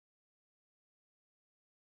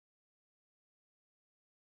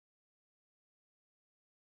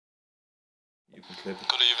You can clip it.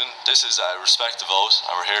 Good evening. This is Respect the Vote,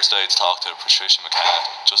 and we're here today to talk to Patricia McKenna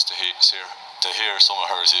just to hear some of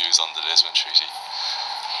her views on the Lisbon Treaty.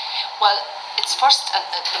 Well, it's first, and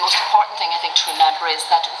the most important thing I think to remember is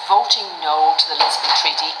that voting no to the Lisbon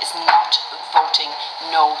Treaty is not voting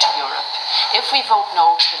no to Europe. If we vote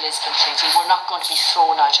no to the Lisbon Treaty, we're not going to be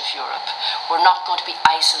thrown out of Europe. We're not going to be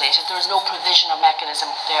isolated. There is no provision or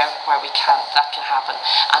mechanism there where that can happen.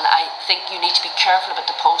 And I think you need to be careful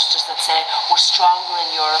about the posters that say we're stronger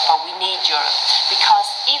in Europe or we need Europe. Because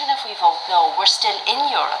even if we vote no, we're still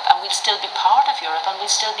in Europe and we'll still be part of Europe and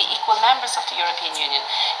we'll still be equal members of the European Union.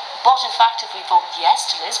 But in fact, if we vote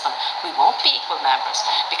yes to Lisbon, we won't be equal members,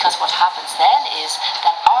 because what happens then is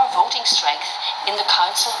that our voting strength in the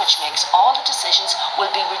Council, which makes all the decisions,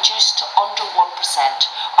 will be reduced to under 1%.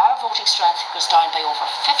 Our voting strength goes down by over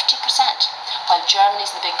 50%, while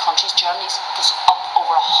Germany's in the big countries, Germany's goes up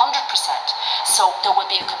over 100%. So there will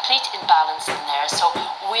be a complete imbalance in there. So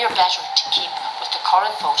we're better to keep with the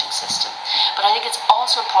current voting system. But I think it's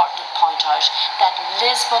also important to point out that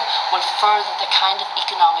Lisbon will further the kind of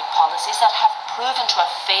economic policies that have proven to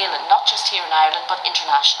have failed, not just here in Ireland, but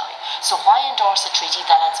internationally. So why endorse a treaty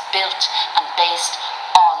that is built and based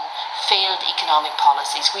on failed economic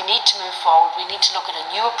policies? We need to move forward. We need to look at a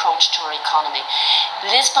new approach to our economy.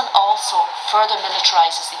 Lisbon also further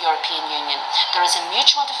militarises the European Union. There is a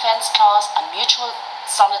mutual defence clause, a mutual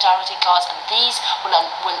solidarity clause, and these will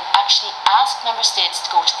actually ask member states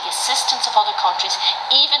to go to the assistance of other countries,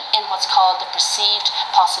 even in what's called the perceived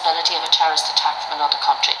possibility of a terrorist attack from another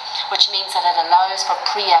country, which means that it allows for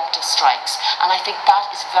preemptive strikes. And I think that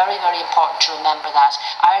is very, very important to remember that.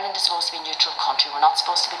 Ireland is supposed to be a neutral country. We're not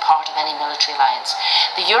supposed to be part of any military alliance.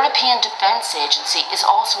 The European Defence Agency is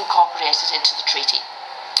also incorporated into the treaty.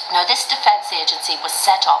 Now, this defence agency was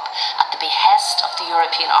set up at the behest of the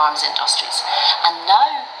European arms industries. And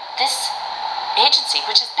now this agency,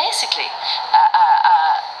 which is basically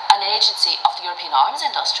an agency of the European arms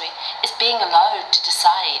industry, is being allowed to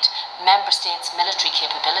decide member states' military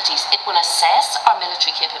capabilities. It will assess our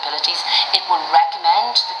military capabilities. It will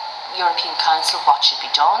recommend the European Council what should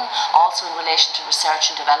be done, also in relation to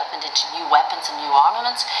research and development into new weapons and new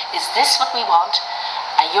armaments. Is this what we want?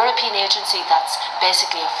 A European agency that's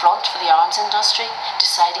basically a front for the arms industry,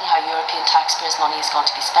 deciding how European taxpayers' money is going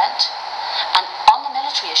to be spent. And on the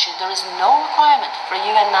military issue, there is no requirement for a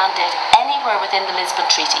UN mandate anywhere within the Lisbon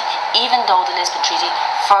Treaty, even though the Lisbon Treaty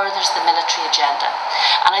furthers the military agenda.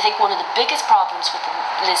 And I think one of the biggest problems with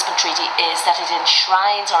the Lisbon Treaty is that it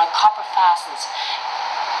enshrines or copper fastens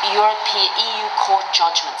EU court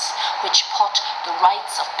judgments, which put the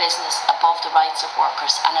rights of business above the rights of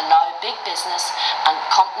workers and allow big business and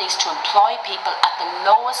companies to employ people at the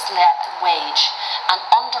lowest wage and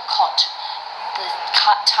undercut the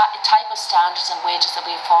type of standards and wages that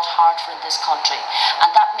we've fought hard for in this country. And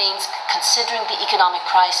that means, considering the economic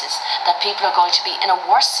crisis, that people are going to be in a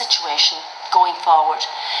worse situation going forward.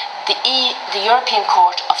 The European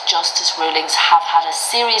Court of Justice rulings have had a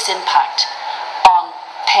serious impact on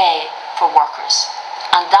pay for workers,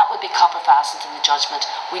 and that would be copper fastened in the judgment.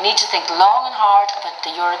 We need to think long and hard about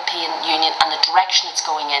the European Union and the direction it's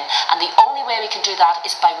going in, and the only way we can do that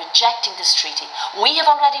is by rejecting this treaty. We have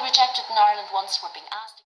already rejected in Ireland once. We're being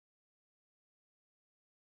asked